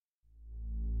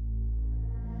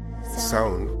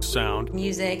Sound. Sound.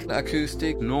 Music.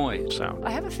 Acoustic. Noise. Sound.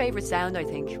 I have a favourite sound, I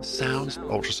think. Sounds.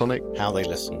 Ultrasonic. How they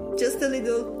listen. Just a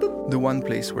little boop. The one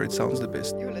place where it sounds the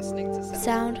best. You're listening to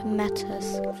Sound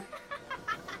Matters.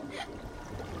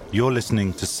 You're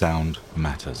listening to Sound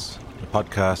Matters, a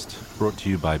podcast brought to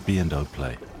you by B&O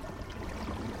Play.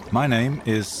 My name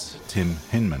is Tim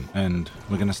Hinman, and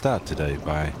we're going to start today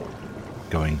by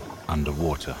going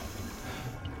underwater.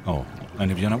 Oh,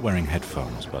 and if you're not wearing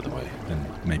headphones, by the way, then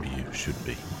maybe you should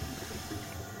be.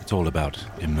 It's all about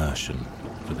immersion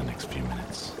for the next few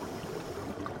minutes.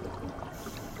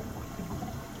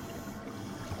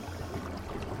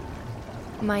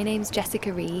 My name's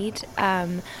Jessica Reed.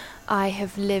 I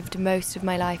have lived most of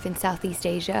my life in Southeast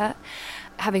Asia,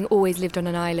 having always lived on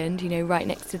an island, right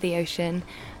next to the ocean.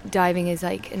 Diving is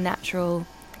like a natural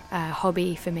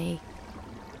hobby for me.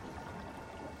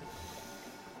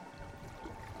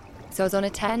 So I was on a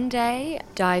 10-day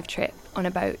dive trip on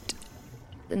a boat.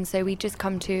 And so we'd just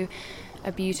come to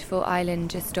a beautiful island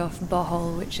just off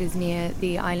Bohol, which is near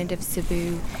the island of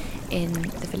Cebu in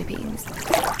the Philippines.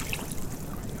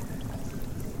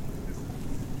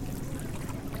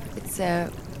 It's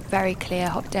a very clear,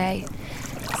 hot day,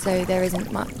 so there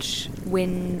isn't much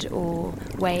wind or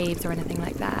waves or anything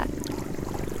like that.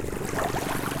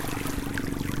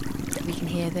 We can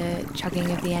hear the chugging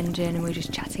of the engine and we're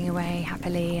just chatting away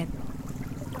happily.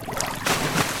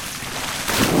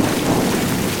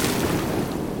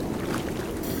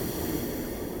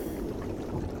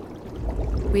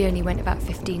 We only went about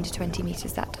 15 to 20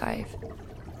 metres that dive.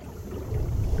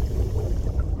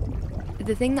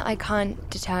 The thing that I can't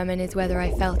determine is whether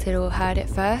I felt it or heard it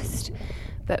first,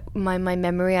 but my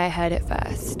memory, I heard it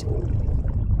first.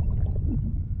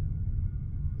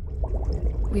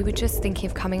 We were just thinking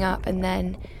of coming up, and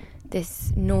then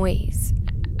this noise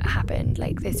happened,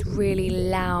 like this really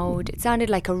loud, it sounded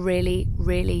like a really,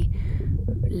 really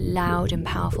loud and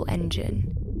powerful engine.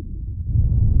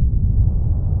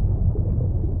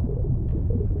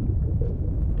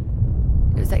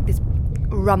 It was like this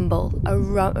rumble, a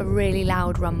really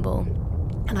loud rumble.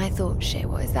 And I thought, shit,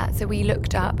 what is that? So we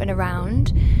looked up and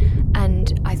around,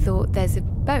 and I thought, there's a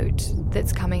boat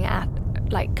that's coming.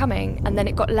 And then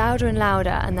it got louder and louder,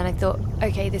 and then I thought,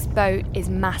 okay, this boat is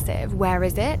massive. Where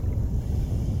is it?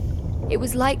 It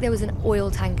was like there was an oil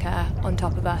tanker on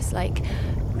top of us, like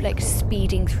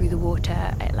speeding through the water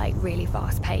at like really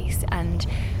fast pace, and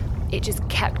it just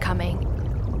kept coming.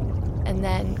 And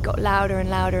then got louder and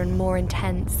louder and more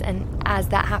intense. And as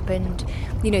that happened,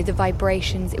 the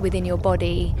vibrations within your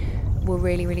body were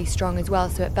really, really strong as well.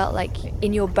 So it felt like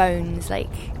in your bones, like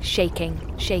shaking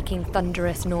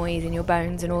thunderous noise in your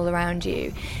bones and all around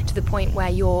you, to the point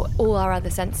where all our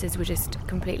other senses were just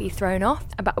completely thrown off.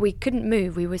 But we couldn't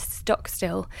move, we were stock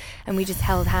still, and we just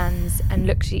held hands and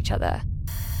looked at each other.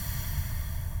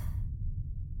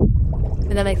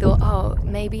 And then I thought, oh,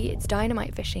 maybe it's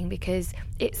dynamite fishing, because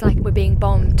it's like we're being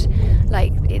bombed.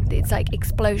 Like it's like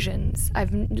explosions.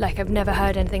 I've never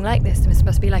heard anything like this. This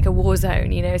must be like a war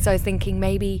zone, So I was thinking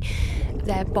maybe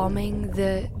they're bombing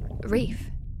the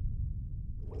reef.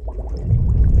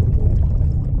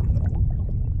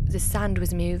 The sand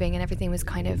was moving and everything was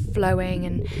kind of flowing,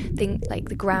 and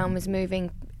the ground was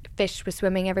moving. Fish were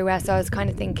swimming everywhere. So I was kind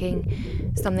of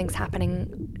thinking something's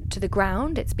happening to the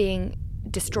ground. It's being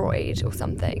destroyed or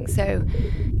something. So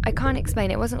I can't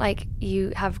explain it. It wasn't like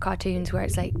you have cartoons where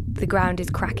it's like the ground is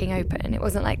cracking open. It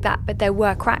wasn't like that, but there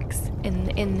were cracks in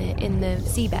the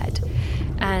seabed,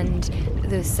 and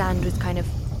the sand was kind of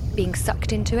being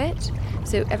sucked into it.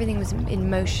 So everything was in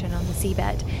motion on the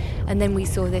seabed. And then we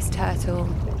saw this turtle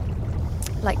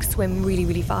like swim really,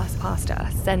 really fast past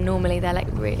us. And normally they're like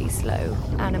really slow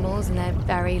animals, and they're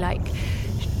very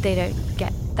they don't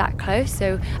get that close.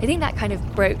 So I think that kind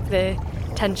of broke the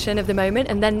tension of the moment,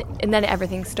 and then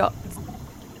everything stopped.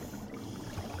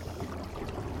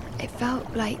 It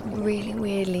felt like really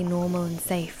weirdly normal and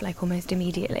safe, like almost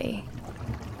immediately.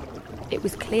 It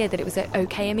was clear that it was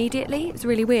okay immediately. It was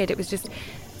really weird. It was just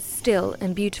still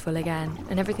and beautiful again,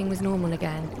 and everything was normal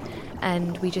again.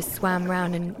 And we just swam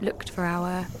around and looked for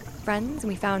our friends,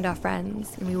 and we found our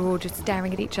friends, and we were all just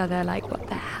staring at each other like, what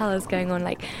the hell is going on,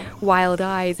 like wild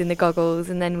eyes in the goggles.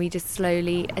 And then we just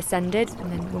slowly ascended,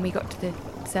 and then when we got to the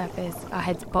surface, our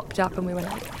heads popped up, and we were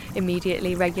like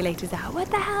immediately regulators out,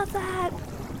 what the hell's that?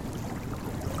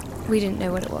 We didn't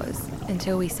know what it was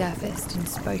until we surfaced and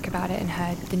spoke about it and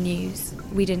heard the news.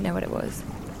 We didn't know what it was.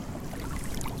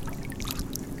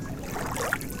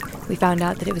 We found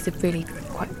out that it was a really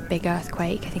quite big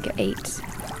earthquake, I think at 8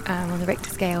 on the Richter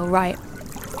scale, right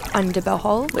under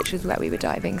Bohol, which was where we were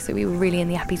diving. So we were really in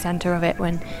the epicenter of it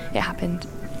when it happened.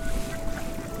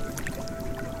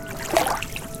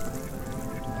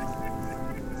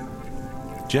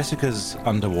 Jessica's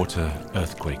underwater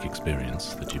earthquake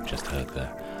experience that you've just heard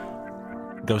there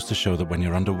goes to show that when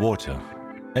you're underwater,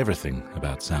 everything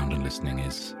about sound and listening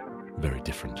is very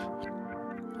different.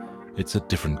 It's a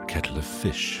different kettle of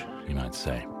fish, you might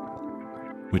say,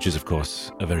 which is, of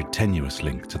course, a very tenuous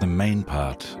link to the main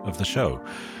part of the show,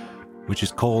 which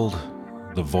is called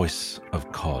The Voice of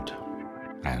Cod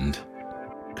and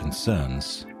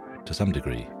concerns, to some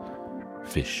degree,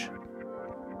 fish.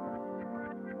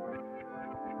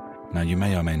 Now, you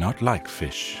may or may not like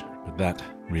fish, but that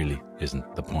really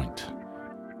isn't the point.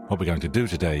 What we're going to do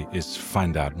today is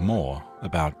find out more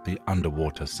about the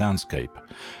underwater soundscape,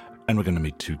 and we're going to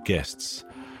meet two guests,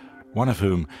 one of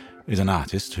whom is an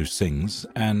artist who sings,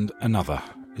 and another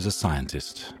is a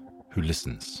scientist who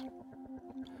listens.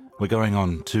 We're going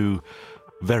on two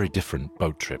very different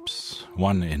boat trips,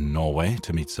 one in Norway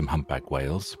to meet some humpback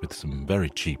whales with some very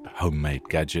cheap homemade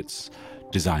gadgets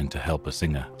designed to help a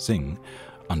singer sing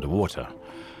underwater,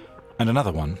 and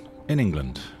another one in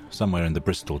England, somewhere in the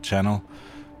Bristol Channel,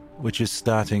 which is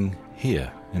starting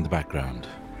here in the background.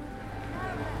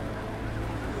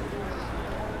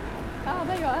 Oh,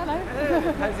 there you are. Hello.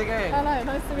 Hello. How's it going? Hello.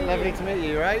 Nice to meet you. Lovely to meet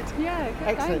you, right? Yeah. Good,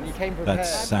 Excellent. thanks. You came prepared.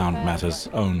 That's Sound Matters'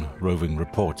 own roving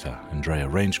reporter, Andrea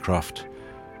Rangecroft,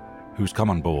 who's come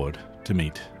on board to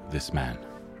meet this man.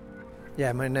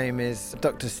 Yeah, my name is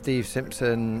Dr. Steve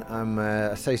Simpson. I'm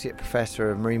an Associate Professor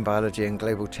of Marine Biology and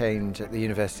Global Change at the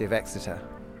University of Exeter.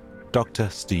 Dr.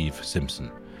 Steve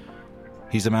Simpson.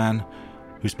 He's a man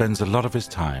who spends a lot of his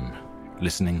time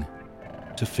listening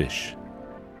to fish.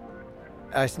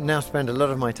 I now spend a lot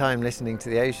of my time listening to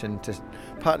the ocean,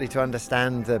 partly to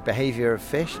understand the behaviour of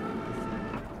fish.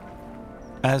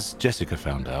 As Jessica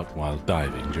found out while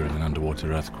diving during an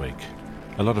underwater earthquake,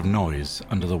 a lot of noise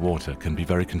under the water can be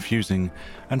very confusing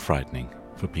and frightening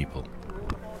for people.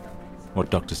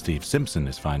 What Dr. Steve Simpson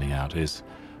is finding out is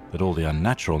that all the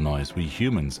unnatural noise we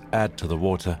humans add to the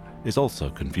water is also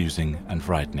confusing and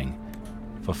frightening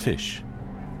for fish.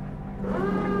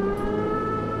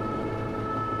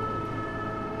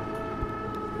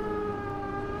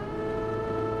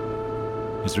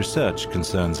 His research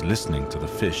concerns listening to the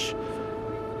fish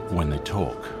when they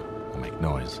talk or make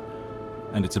noise,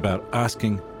 and it's about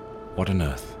asking what on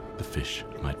earth the fish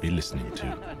might be listening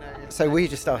to. So we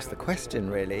just asked the question,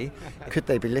 really, could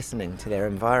they be listening to their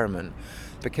environment?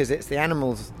 Because it's the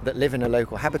animals that live in a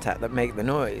local habitat that make the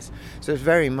noise. So it's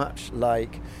very much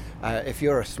like if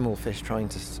you're a small fish trying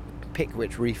to pick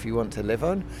which reef you want to live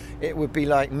on, it would be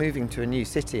like moving to a new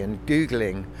city and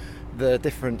Googling the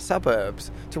different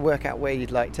suburbs to work out where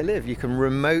you'd like to live. You can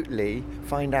remotely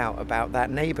find out about that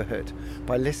neighbourhood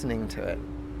by listening to it.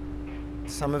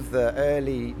 Some of the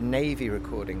early Navy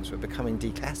recordings were becoming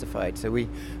declassified, so we,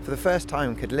 for the first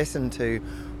time, could listen to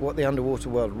what the underwater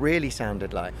world really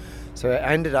sounded like. So I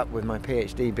ended up with my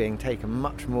PhD being taken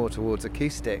much more towards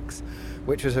acoustics,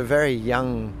 which was a very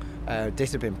young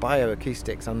discipline,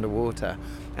 bioacoustics underwater.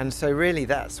 And so really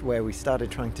that's where we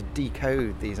started trying to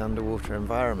decode these underwater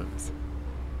environments.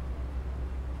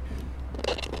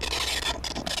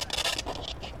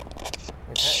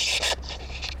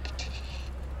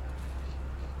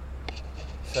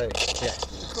 So, yeah.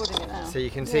 Recording it now. So you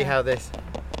can see how this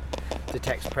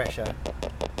detects pressure.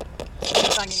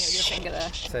 Banging it with your finger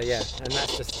there. So yeah, and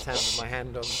that's just the sound of my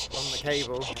hand on the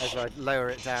cable as I lower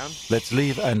it down. Let's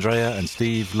leave Andrea and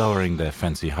Steve lowering their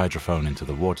fancy hydrophone into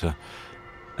the water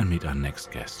and meet our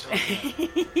next guest.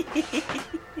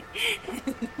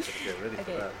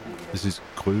 This is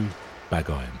Gru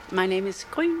Bagoyen. My name is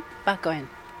Gru Bagoyen.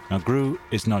 Now, Gru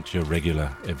is not your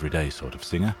regular, everyday sort of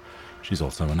singer. She's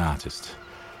also an artist,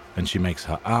 and she makes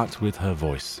her art with her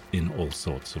voice in all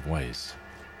sorts of ways.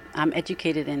 I'm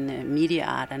educated in media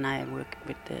art, and I work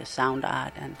with sound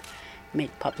art and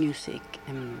make pop music.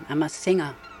 I'm a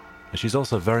singer. She's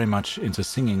also very much into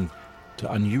singing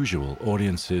to unusual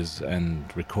audiences and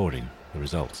recording the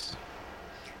results.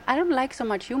 I don't like so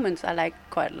much humans. I like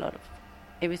quite a lot of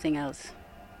everything else.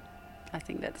 I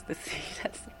think that's the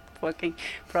working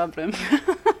problem.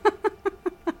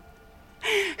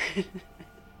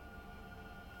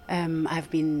 I've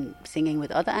been singing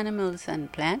with other animals and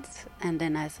plants, and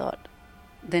then I thought,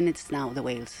 then it's now the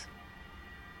whales.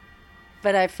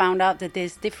 But I found out that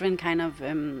there's different kind of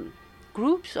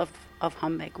groups of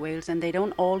humpback whales, and they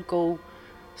don't all go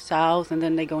south and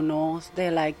then they go north.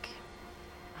 They're like,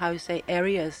 how you say,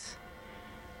 areas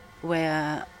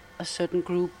where a certain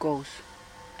group goes,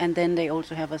 and then they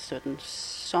also have a certain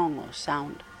song or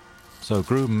sound. So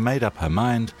Gru made up her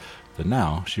mind that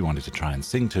now she wanted to try and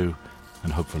sing to,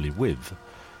 and hopefully with,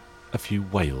 a few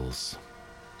whales.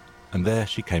 And there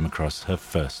she came across her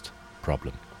first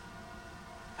problem.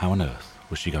 How on earth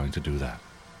was she going to do that?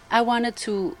 I wanted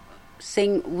to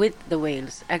sing with the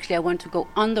whales. Actually, I wanted to go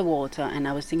underwater, and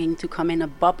I was thinking to come in a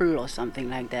bubble or something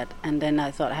like that. And then I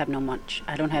thought, I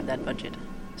don't have that budget.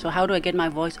 So how do I get my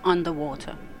voice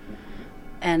underwater?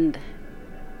 And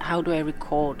how do I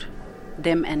record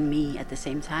them and me at the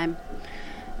same time?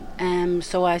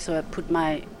 So I put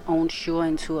my own Shure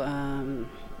into a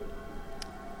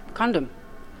condom.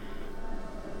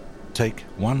 Take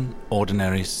one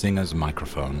ordinary singer's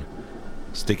microphone,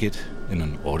 stick it in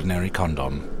an ordinary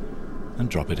condom, and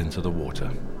drop it into the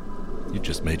water. You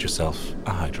just made yourself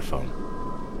a hydrophone.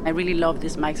 I really love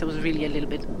this mic, so I was really a little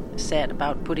bit sad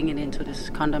about putting it into this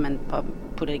condom and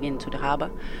putting it into the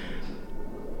harbor.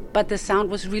 But the sound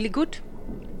was really good.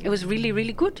 It was really,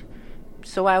 really good.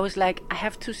 So I was like, I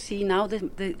have to see now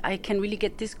that I can really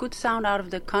get this good sound out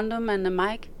of the condom and the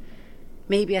mic.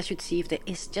 Maybe I should see if there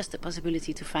is just a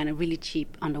possibility to find a really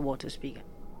cheap underwater speaker.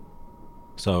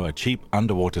 So a cheap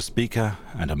underwater speaker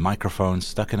and a microphone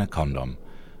stuck in a condom,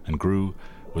 and Gru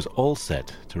was all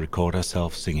set to record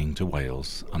herself singing to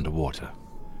whales underwater.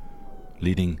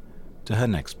 Leading to her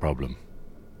next problem.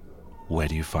 Where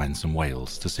do you find some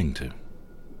whales to sing to?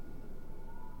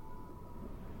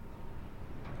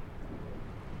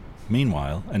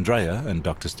 Meanwhile, Andrea and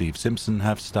Dr. Steve Simpson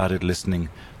have started listening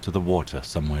to the water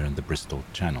somewhere in the Bristol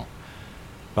Channel.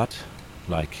 But,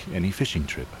 like any fishing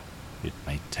trip, it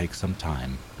may take some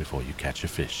time before you catch a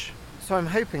fish. So I'm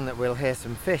hoping that we'll hear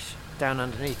some fish down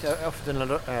underneath.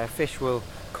 Often fish will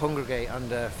congregate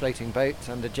under floating boats,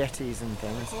 under jetties and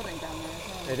things. Recording down there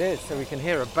as well. It is, so we can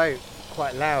hear a boat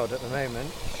quite loud at the moment.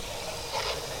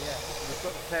 Okay, yeah, we've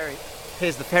got the ferry.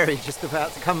 Here's the ferry just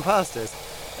about to come past us,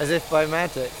 as if by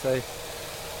magic. So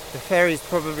the ferry's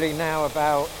probably now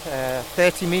about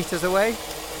 30 metres away,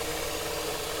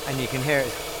 and you can hear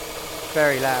it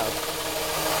very loud.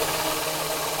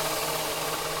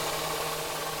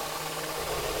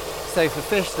 So for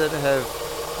fish that have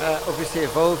obviously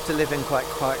evolved to live in quite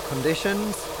quiet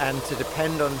conditions and to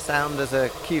depend on sound as a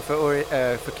cue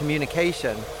for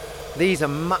communication, these are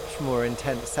much more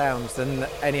intense sounds than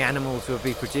any animals would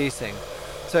be producing.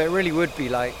 So it really would be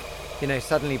like,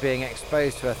 suddenly being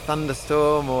exposed to a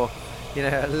thunderstorm or,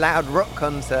 a loud rock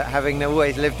concert, having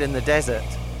always lived in the desert.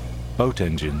 Boat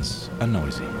engines are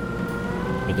noisy,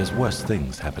 but there's worse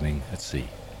things happening at sea.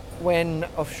 When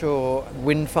offshore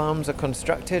wind farms are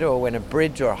constructed, or when a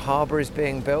bridge or a harbour is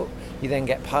being built, you then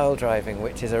get pile driving,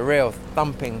 which is a real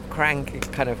thumping,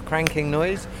 cranking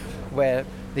noise, where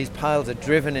these piles are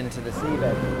driven into the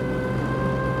seabed.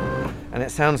 And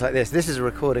it sounds like this. This is a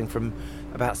recording from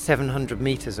about 700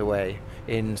 metres away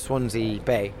in Swansea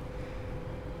Bay.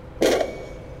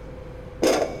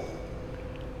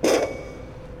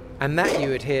 And that you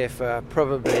would hear for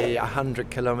probably 100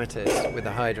 kilometres with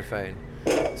a hydrophone.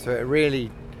 So it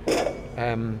really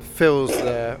fills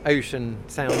the ocean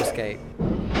soundscape.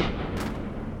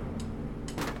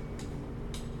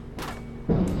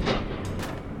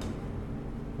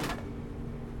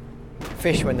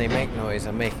 Fish, when they make noise,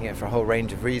 are making it for a whole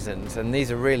range of reasons, and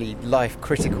these are really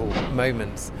life-critical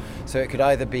moments. So it could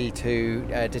either be to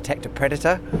detect a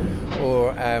predator,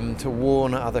 or to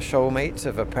warn other shoal mates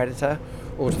of a predator,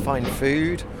 or to find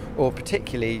food, or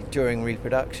particularly during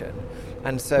reproduction.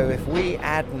 And so if we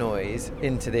add noise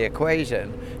into the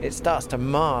equation, it starts to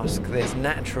mask this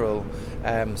natural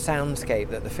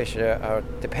soundscape that the fish are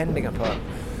depending upon.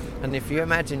 And if you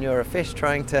imagine you're a fish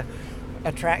trying to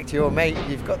attract your mate,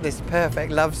 you've got this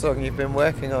perfect love song you've been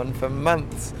working on for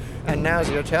months, and now's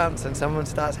your chance, and someone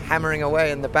starts hammering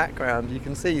away in the background, you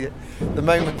can see that the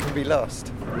moment can be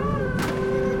lost.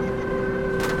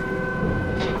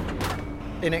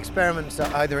 In experiments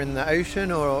either in the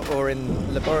ocean or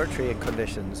in laboratory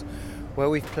conditions, where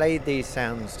we've played these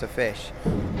sounds to fish,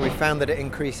 we've found that it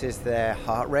increases their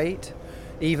heart rate.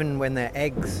 Even when they're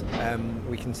eggs,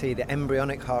 we can see the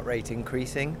embryonic heart rate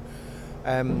increasing,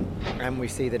 and we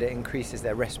see that it increases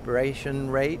their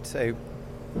respiration rate, so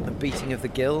the beating of the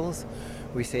gills.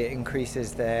 We see it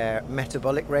increases their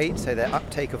metabolic rate, so their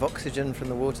uptake of oxygen from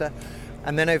the water.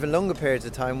 And then over longer periods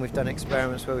of time, we've done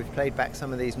experiments where we've played back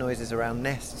some of these noises around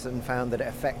nests and found that it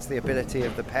affects the ability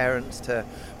of the parents to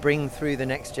bring through the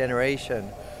next generation.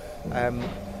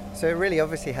 So it really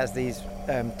obviously has these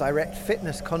direct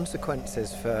fitness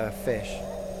consequences for fish.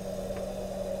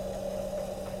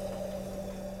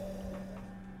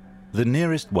 The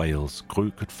nearest whales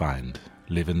Gru could find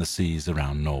live in the seas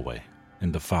around Norway,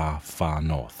 in the far, far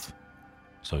north.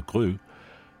 So Gru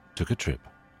took a trip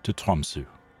to Tromsø.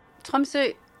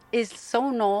 Tromsø is so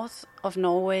north of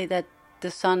Norway that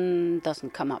the sun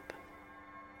doesn't come up.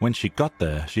 When she got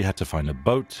there, she had to find a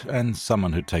boat and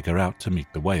someone who'd take her out to meet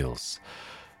the whales.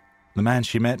 The man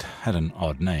she met had an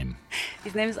odd name.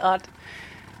 His name is Odd,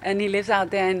 and he lives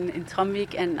out there in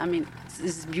Tromvik. And I mean, it's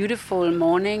this beautiful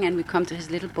morning, and we come to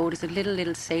his little boat. It's a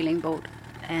little sailing boat,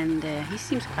 and he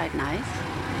seems quite nice.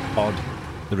 Odd,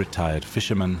 the retired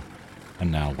fisherman, and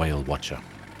now whale watcher.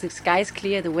 The sky is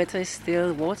clear, the weather is still,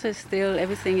 the water is still,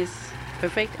 everything is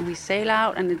perfect. And we sail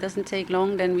out, and it doesn't take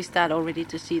long. Then we start already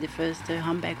to see the first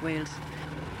humpback whales.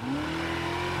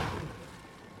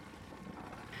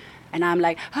 And I'm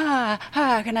like,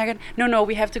 can I get... No,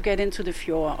 we have to get into the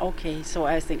fjord. Okay, so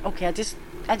I think, okay, I just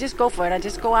go for it. I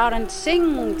just go out and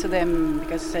sing to them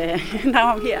because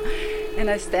now I'm here. And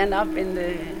I stand up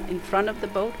in front of the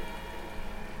boat.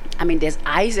 I mean, there's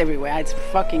ice everywhere. It's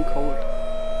fucking cold.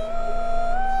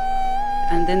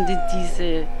 And then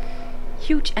these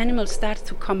huge animals start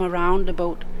to come around the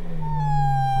boat.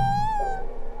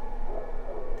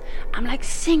 I'm like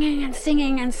singing and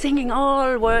singing and singing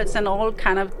all words and all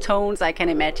kind of tones I can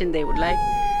imagine they would like.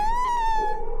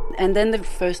 And then the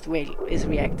first whale is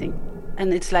reacting.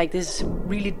 And it's like this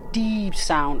really deep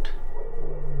sound.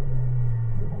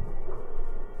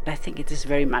 I think it is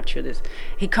very mature. This.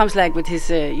 He comes like with his,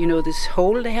 this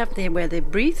hole they have there where they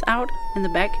breathe out in the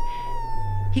back.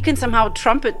 He can somehow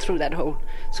trumpet through that hole.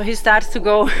 So he starts to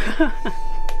go...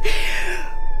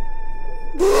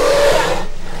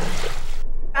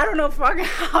 I don't know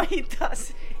how he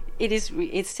does.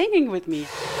 It's singing with me.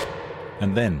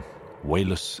 And then,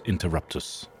 Whalus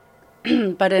interruptus.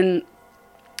 But then,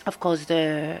 of course,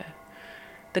 the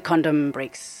condom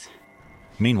breaks.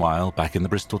 Meanwhile, back in the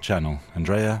Bristol Channel,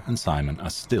 Andrea and Simon are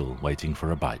still waiting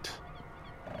for a bite.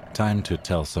 Time to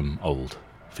tell some old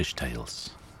fish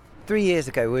tales. 3 years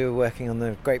ago we were working on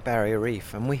the Great Barrier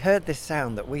Reef and we heard this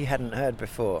sound that we hadn't heard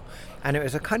before, and it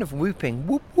was a kind of whooping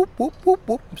whoop whoop whoop whoop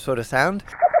whoop sort of sound.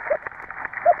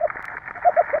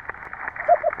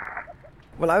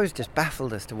 Well, I was just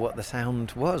baffled as to what the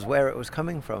sound was, where it was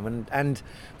coming from, and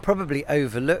probably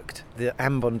overlooked the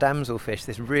Ambon damselfish,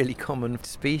 this really common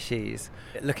species,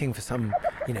 looking for some,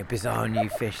 bizarre new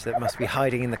fish that must be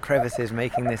hiding in the crevices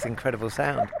making this incredible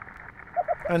sound.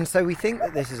 And so we think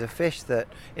that this is a fish that,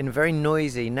 in a very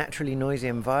noisy, naturally noisy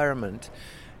environment,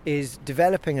 is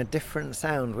developing a different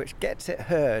sound which gets it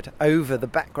heard over the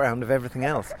background of everything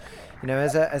else.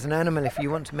 As an animal, if you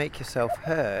want to make yourself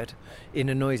heard in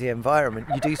a noisy environment,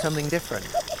 you do something different.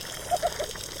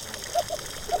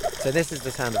 So this is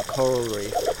the sound of a coral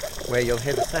reef, where you'll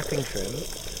hear the snapping shrimp,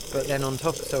 but then on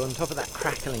top of that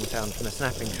crackling sound from the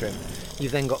snapping shrimp,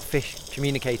 you've then got fish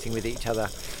communicating with each other.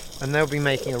 And they'll be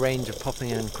making a range of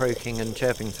popping and croaking and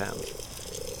chirping sounds.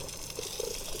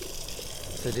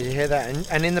 So did you hear that?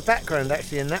 And in the background,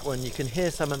 actually, in that one, you can hear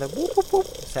some of the whoop whoop whoop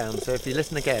sound. So if you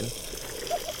listen again.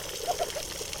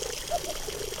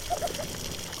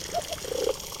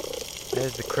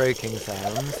 There's the croaking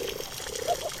sounds.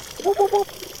 Whoop whoop whoop,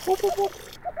 whoop whoop whoop.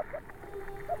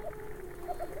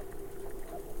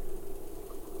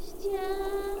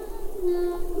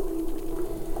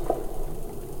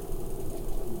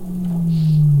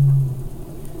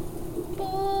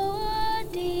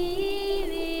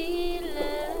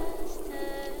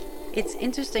 It's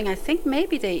interesting. I think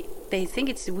maybe they think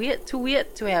it's too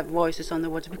weird to have voices on the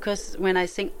water, because when I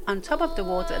sing on top of the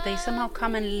water, they somehow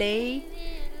come and lay.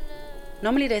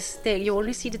 Normally you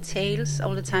only see the tails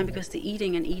all the time because they're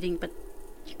eating, but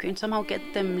you can somehow get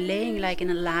them laying like in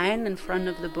a line in front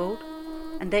of the boat,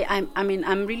 and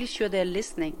I'm really sure they're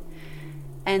listening.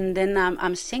 And then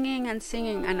I'm singing, and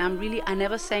I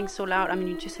never sang so loud. I mean,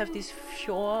 you just have this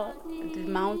fjord, the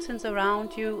mountains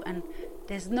around you, and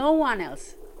there's no one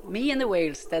else. Me and the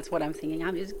whales, that's what I'm thinking.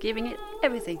 I'm just giving it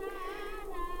everything.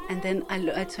 And then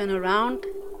I turn around,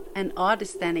 and Odd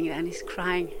is standing there, and he's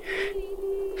crying.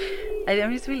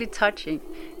 It's really touching.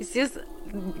 It's just,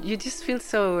 you just feel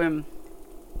so, it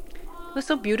was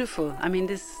so beautiful. I mean,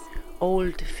 this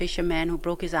old fisherman who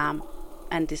broke his arm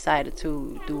and decided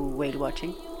to do whale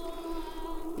watching.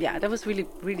 Yeah, that was really,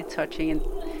 really touching.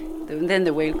 And then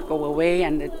the whale go away,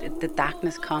 and the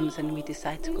darkness comes, and we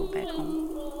decide to go back home.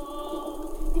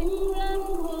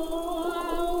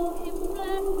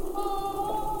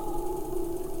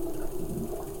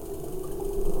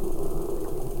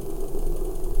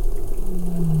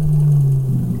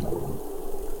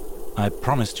 I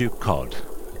promised you cod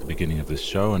at the beginning of this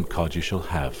show, and cod you shall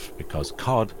have, because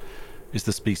cod is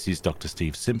the species Dr.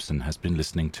 Steve Simpson has been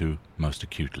listening to most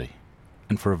acutely,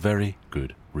 and for a very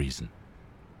good reason.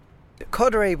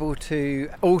 Cod are able to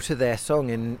alter their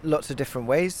song in lots of different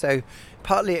ways, so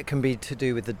partly it can be to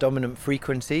do with the dominant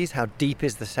frequencies, how deep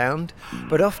is the sound,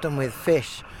 but often with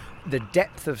fish, the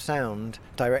depth of sound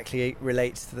directly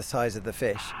relates to the size of the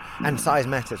fish, and size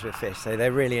matters with fish, so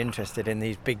they're really interested in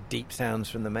these big deep sounds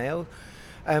from the male.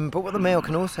 But what the male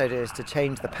can also do is to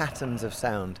change the patterns of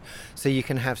sound. So you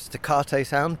can have staccato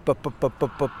sound, bup, bup, bup,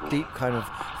 bup, bup, deep kind of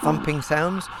thumping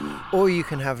sounds, or you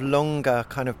can have longer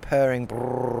kind of purring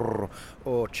brrr,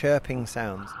 or chirping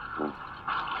sounds.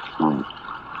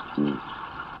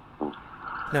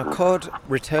 Now, cod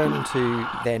return to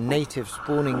their native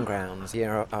spawning grounds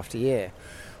year after year,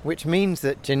 which means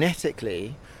that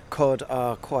genetically cod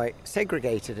are quite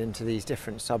segregated into these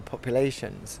different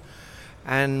subpopulations.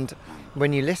 And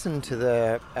when you listen to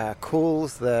the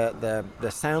calls, the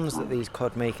sounds that these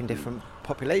cod make in different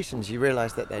populations, you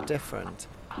realise that they're different.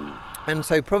 And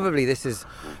so probably this is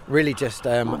really just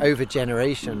over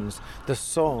generations, the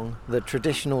song, the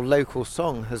traditional local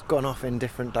song, has gone off in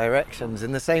different directions,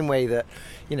 in the same way that,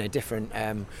 you know, different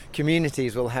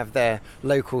communities will have their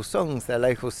local songs, their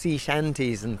local sea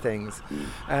shanties and things.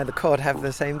 The cod have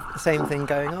the same thing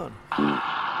going on.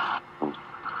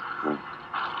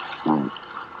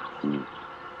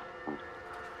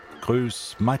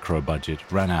 Gru's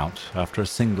micro-budget ran out after a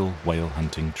single whale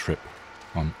hunting trip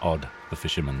on Odd the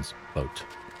fisherman's boat.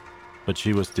 But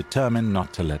she was determined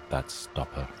not to let that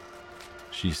stop her.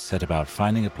 She set about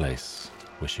finding a place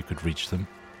where she could reach them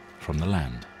from the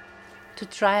land. To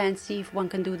try and see if one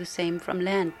can do the same from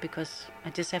land, because I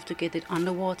just have to get it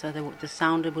underwater, the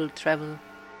sound will travel.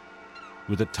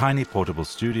 With a tiny portable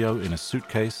studio in a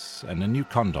suitcase and a new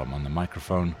condom on the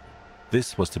microphone,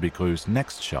 this was to be Gru's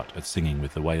next shot at singing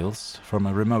with the whales from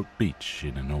a remote beach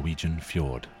in a Norwegian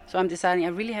fjord. So I'm deciding I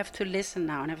really have to listen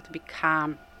now and have to be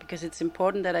calm, because it's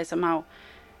important that I somehow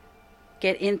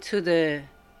get into the,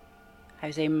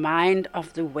 mind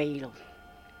of the whale.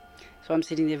 So I'm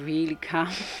sitting there really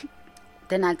calm.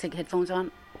 Then I take headphones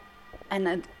on,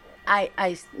 and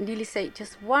I nearly say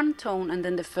just one tone, and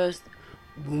then the first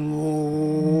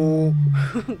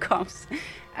comes.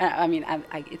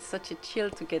 It's such a chill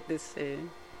to get this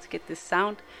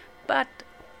sound, but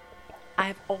I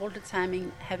have all the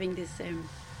time having this.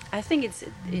 I think it's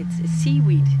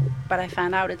seaweed, but I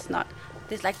found out it's not.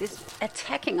 There's like this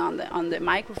attacking on the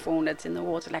microphone that's in the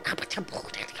water, like,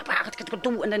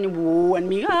 and then and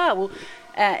me,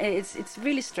 it's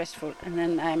really stressful. And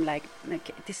then I'm like,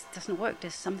 this doesn't work.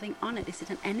 There's something on it. Is it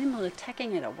an animal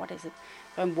attacking it, or what is it?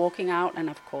 So I'm walking out, and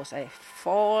of course I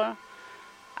fall.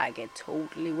 I get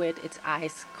totally wet. It's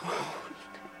ice cold.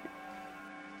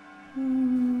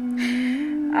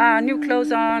 New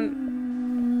clothes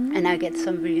on, and I get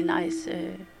some really nice,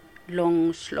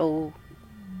 long, slow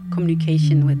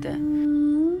communication with the.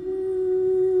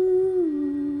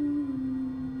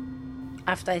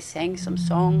 After I sang some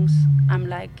songs, I'm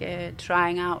like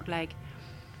trying out, like,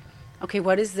 okay,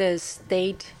 what is the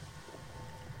state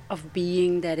of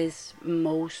being that is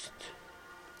most,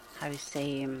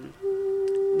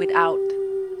 without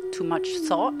too much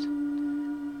thought?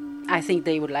 I think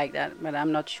they would like that, but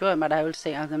I'm not sure. But I will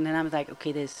say, and then I'm like,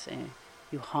 okay, there's,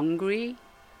 you're hungry,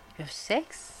 you have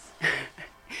sex.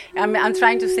 I'm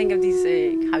trying to think of these,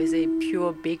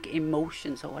 pure big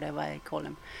emotions, or whatever I call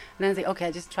them. And then I think,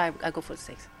 okay, I go for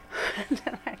sex. And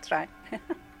then I try.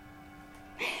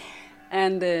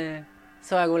 And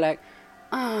so I go like,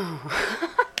 oh.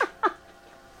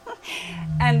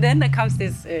 And then there comes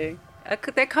this, there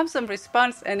comes some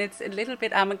response, and it's a little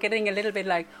bit, I'm getting a little bit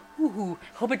like, ooh,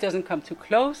 hope it doesn't come too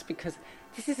close, because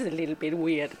this is a little bit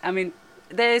weird. I mean,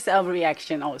 there is a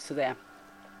reaction also there.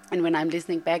 And when I'm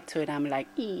listening back to it, I'm like,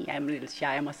 I'm a little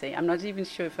shy, I must say. I'm not even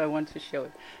sure if I want to show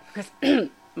it, because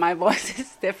my voice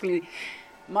is definitely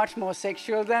much more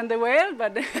sexual than the whale,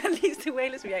 but at least the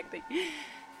whale is reacting.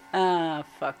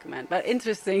 Fuck, man. But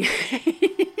interesting.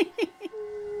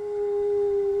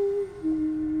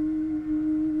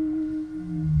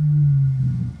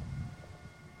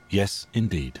 Yes,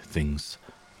 indeed, things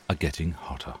are getting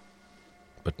hotter,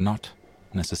 but not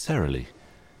necessarily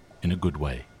in a good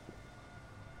way.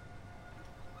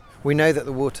 We know that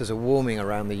the waters are warming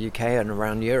around the UK and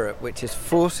around Europe, which is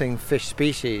forcing fish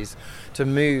species to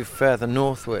move further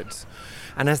northwards.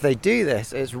 And as they do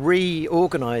this, it's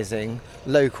reorganising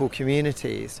local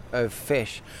communities of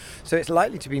fish. So it's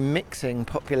likely to be mixing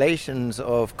populations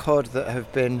of cod that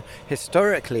have been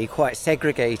historically quite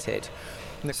segregated.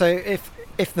 So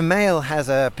if the male has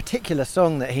a particular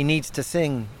song that he needs to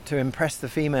sing to impress the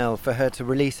female for her to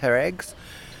release her eggs,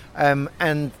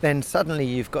 and then suddenly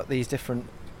you've got these different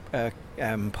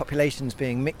populations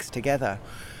being mixed together.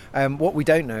 What we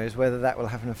don't know is whether that will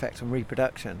have an effect on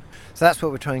reproduction. So that's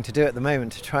what we're trying to do at the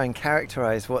moment, to try and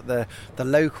characterise what the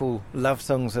local love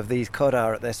songs of these cod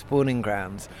are at their spawning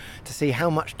grounds, to see how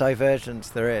much divergence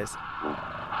there is.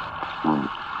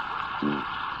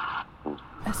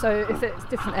 So if it's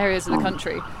different areas of the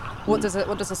country, what does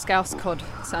a Scouse cod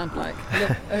sound like?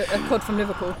 A cod from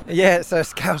Liverpool? Yeah, so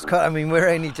Scouse cod, I mean, we're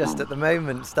only just at the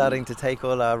moment starting to take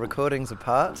all our recordings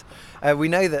apart. We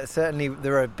know that certainly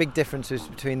there are big differences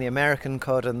between the American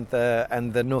cod and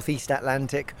the Northeast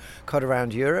Atlantic cod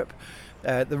around Europe.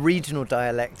 The regional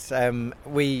dialects,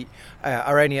 we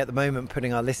are only at the moment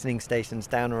putting our listening stations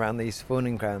down around these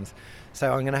spawning grounds.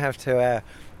 So I'm going to have to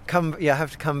come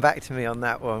back to me on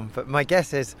that one. But my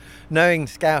guess is, knowing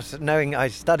Scouse, knowing I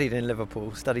studied in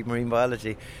Liverpool, studied marine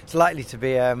biology, it's likely to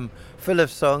be full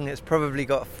of song. It's probably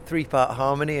got 3-part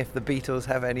harmony if the Beatles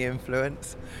have any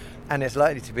influence, and it's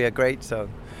likely to be a great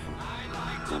song.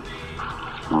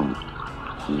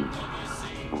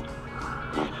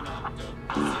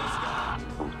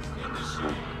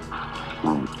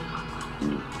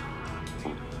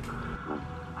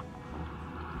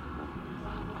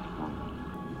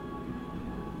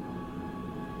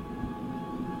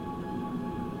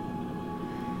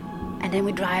 And then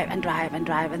we drive, and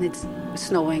it's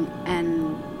snowing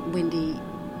and windy.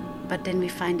 But then we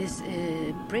find this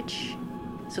bridge.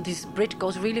 So this bridge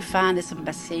goes really far, and there's some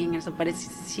bassin and stuff, but it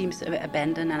seems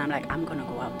abandoned. And I'm like, I'm gonna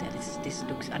go out there. This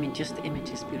looks, I mean, just the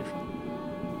image is beautiful.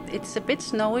 It's a bit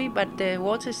snowy, but the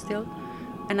water is still,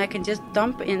 and I can just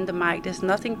dump in the mic. There's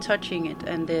nothing touching it,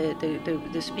 and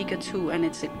the speaker too. And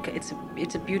it's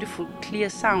a beautiful, clear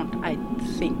sound, I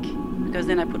think, because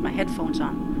then I put my headphones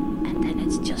on. And then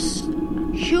it's just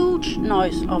huge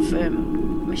noise of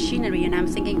machinery, and I'm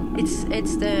thinking it's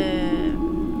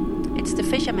the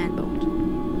fisherman boat,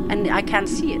 and I can't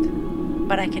see it,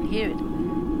 but I can hear it.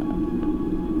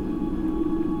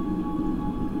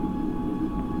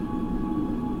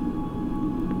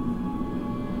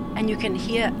 And you can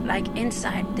hear, like,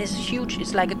 inside this huge,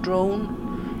 it's like a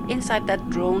drone. Inside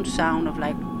that drone sound of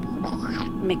like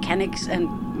mechanics and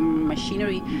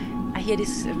machinery, I hear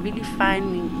this really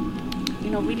fine,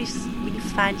 really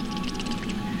fine,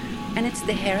 and it's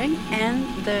the herring and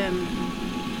the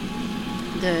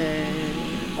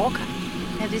orca.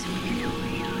 And this,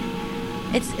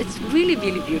 it's really,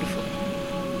 really beautiful.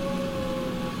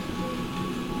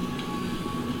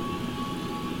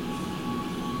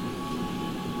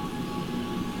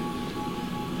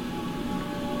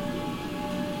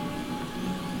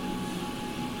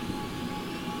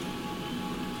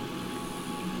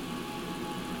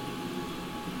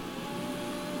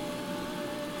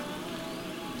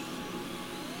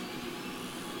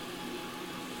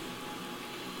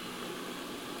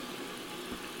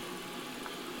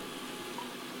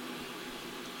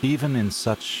 Even in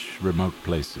such remote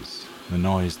places, the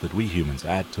noise that we humans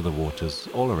add to the waters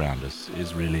all around us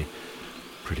is really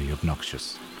pretty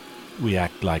obnoxious. We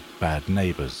act like bad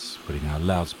neighbors, putting our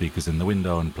loudspeakers in the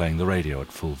window and playing the radio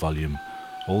at full volume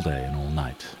all day and all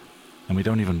night. And we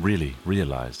don't even really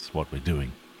realize what we're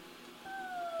doing.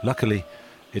 Luckily,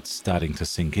 it's starting to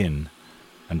sink in,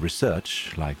 and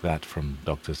research, like that from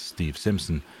Dr. Steve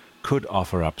Simpson, could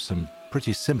offer up some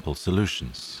pretty simple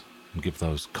solutions and give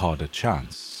those cod a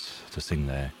chance to sing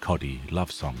their coddy love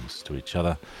songs to each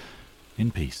other in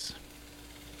peace.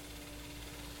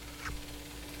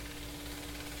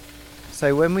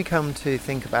 So when we come to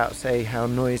think about, say, how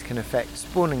noise can affect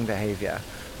spawning behaviour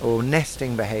or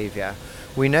nesting behaviour,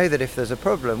 we know that if there's a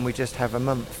problem, we just have a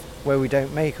month where we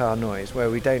don't make our noise, where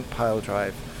we don't pile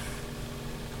drive.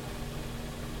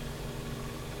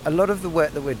 A lot of the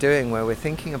work that we're doing where we're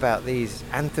thinking about these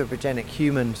anthropogenic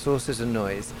human sources of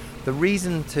noise, the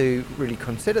reason to really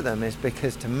consider them is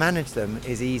because to manage them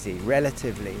is easy,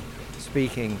 relatively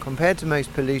speaking, compared to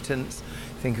most pollutants.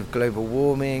 Think of global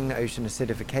warming, ocean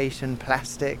acidification,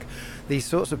 plastic, these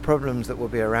sorts of problems that will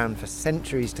be around for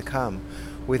centuries to come.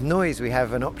 With noise, we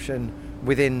have an option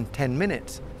within 10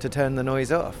 minutes to turn the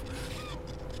noise off.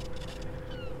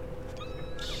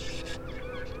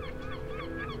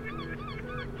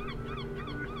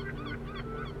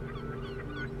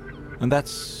 And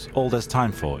that's all there's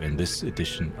time for in this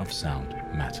edition of Sound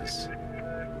Matters.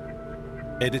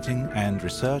 Editing and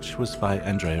research was by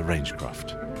Andrea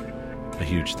Rangecroft. A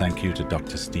huge thank you to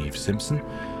Dr. Steve Simpson,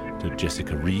 to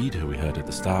Jessica Reed, who we heard at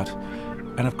the start,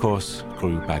 and of course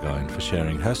Gru Bagoin for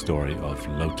sharing her story of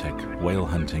low-tech whale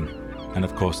hunting, and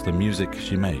of course the music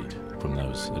she made from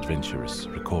those adventurous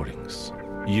recordings.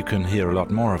 You can hear a lot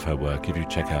more of her work if you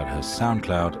check out her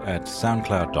SoundCloud at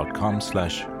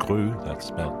soundcloud.com/Gru, that's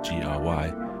spelled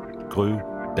G-R-Y,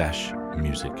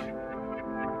 Gru-music.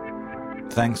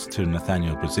 Thanks to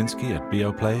Nathaniel Buzinski at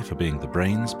Beoplay for being the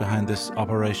brains behind this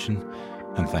operation,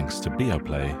 and thanks to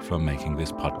Beoplay for making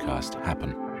this podcast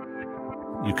happen.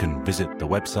 You can visit the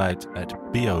website at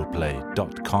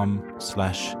beoplay.com/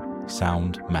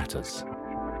 Sound matters.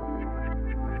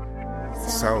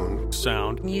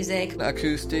 Sound. Music.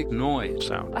 Acoustic. Noise.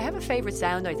 Sound. I have a favourite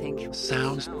sound, I think.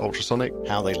 Sounds. Ultrasonic.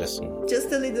 How they listen.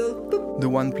 Just a little boop. The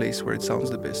one place where it sounds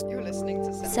the best. You're listening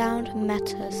to Sound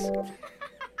matters.